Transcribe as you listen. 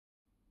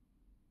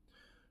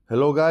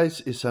Hello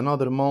guys, it's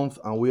another month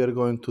and we are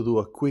going to do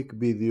a quick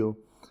video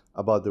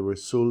about the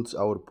results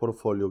our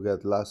portfolio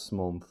got last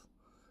month.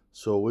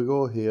 So we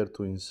go here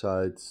to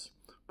Insights,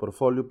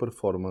 Portfolio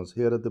Performance.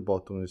 Here at the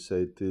bottom we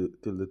say till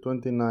the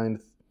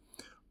 29th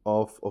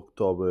of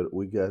October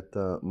we get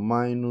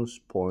minus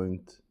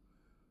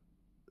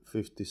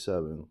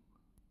 0.57.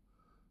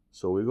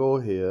 So we go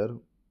here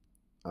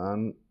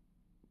and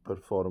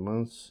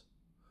Performance,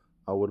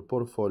 our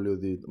portfolio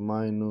did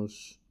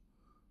minus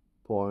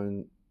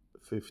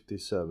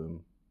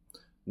 0.57.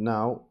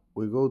 Now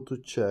we go to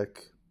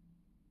check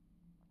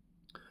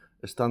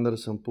Standard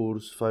 &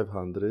 Poor's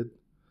 500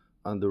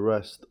 and the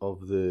rest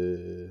of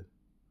the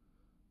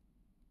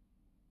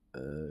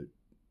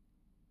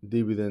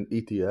dividend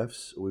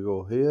ETFs. We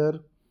go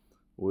here,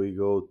 we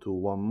go to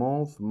 1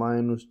 month,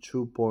 minus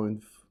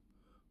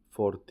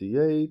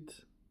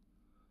 2.48,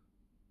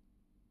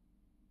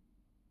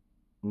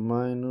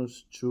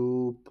 minus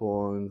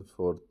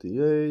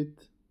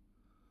 2.48,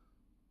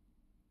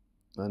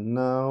 and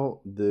now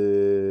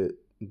the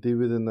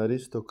dividend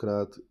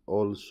aristocrat,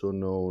 also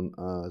known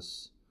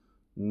as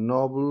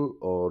Noble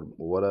or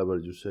whatever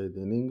you say it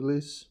in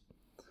English.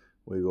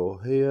 We go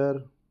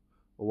here,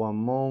 1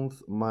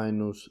 month,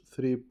 minus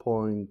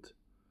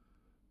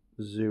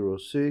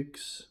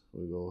 3.06.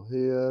 We go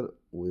here,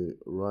 we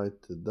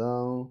write it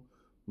down,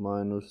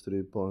 minus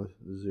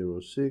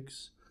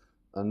 3.06.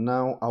 And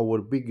now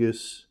our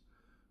biggest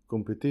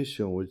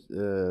competition,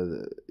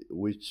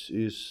 which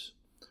is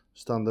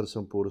Standard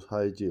 & Poor's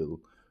High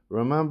Yield.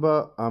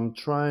 Remember, I'm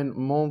trying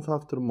month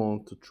after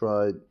month to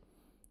try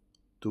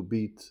to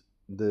beat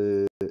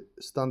the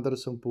Standard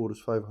 &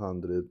 Poor's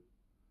 500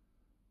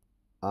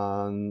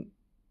 and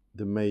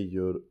the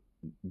major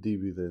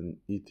dividend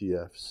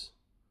ETFs.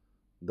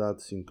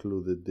 That's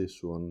included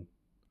this one,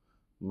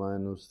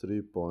 minus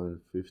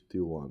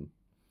 3.51.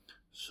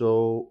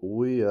 So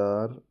we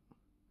are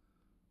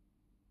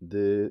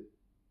the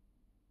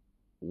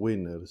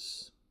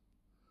winners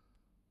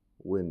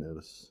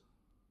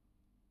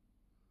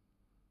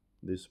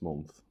this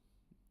month.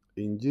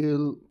 In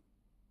yield,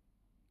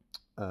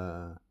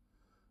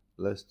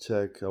 let's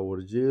check our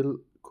yield.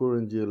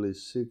 Current yield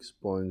is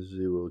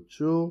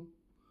 6.02.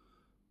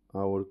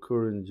 Our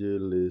current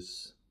yield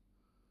is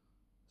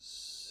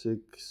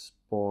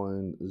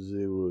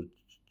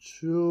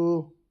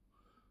 6.02.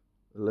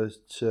 Let's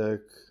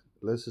check.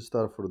 Let's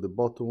start for the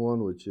bottom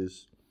one, which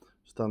is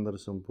Standard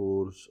 &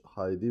 Poor's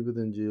High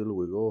Dividend Yield.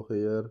 We go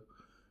here.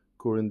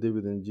 Current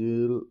dividend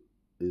yield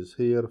is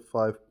here,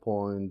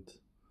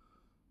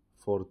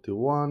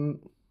 5.41.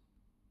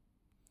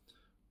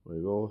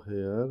 We go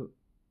here.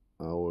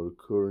 Our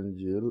current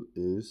yield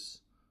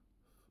is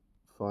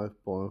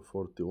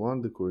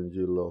 5.41. The current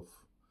yield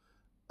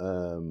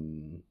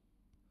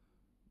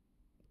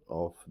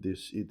of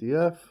this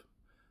ETF.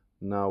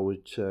 Now we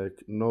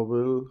check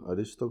Nobel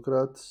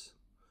Aristocrats.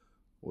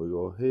 We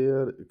go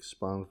here,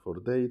 expand for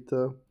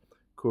data.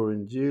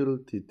 Current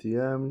yield,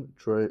 TTM,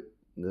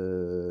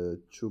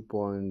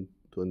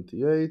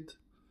 2.28.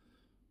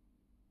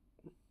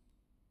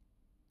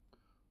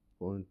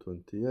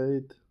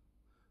 0.28.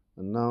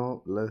 And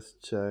now let's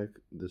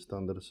check the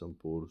Standard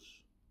 &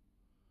 Poor's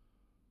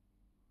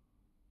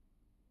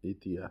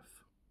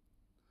ETF.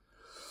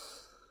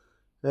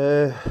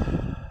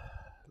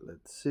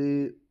 Let's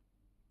see,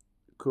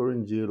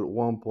 current yield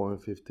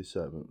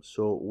 1.57.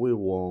 So we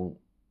won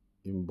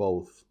in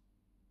both,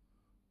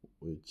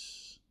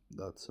 which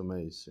that's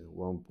amazing,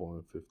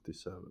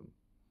 1.57.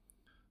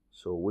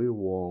 So we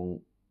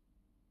won.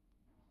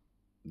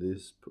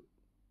 This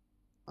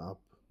app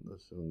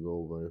doesn't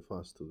go very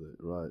fast today,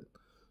 right?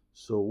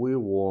 So we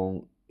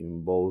won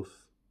in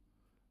both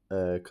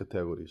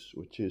categories,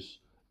 which is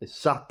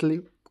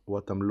exactly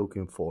what I'm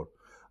looking for.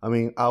 I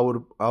mean,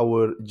 our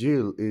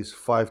yield is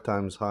 5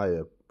 times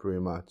higher, pretty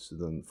much,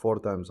 than 4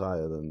 times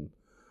higher than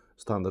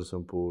Standard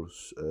 &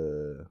 Poor's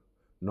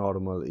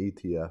normal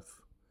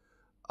ETF,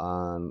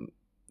 and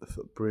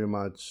pretty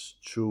much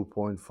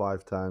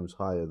 2.5 times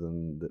higher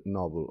than the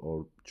Noble,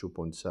 or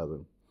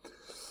 2.7,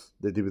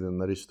 the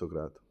dividend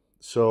aristocrat.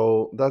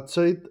 So that's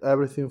it,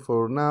 everything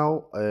for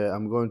now.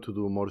 I'm going to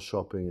do more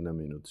shopping in a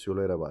minute. See you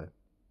later, bye.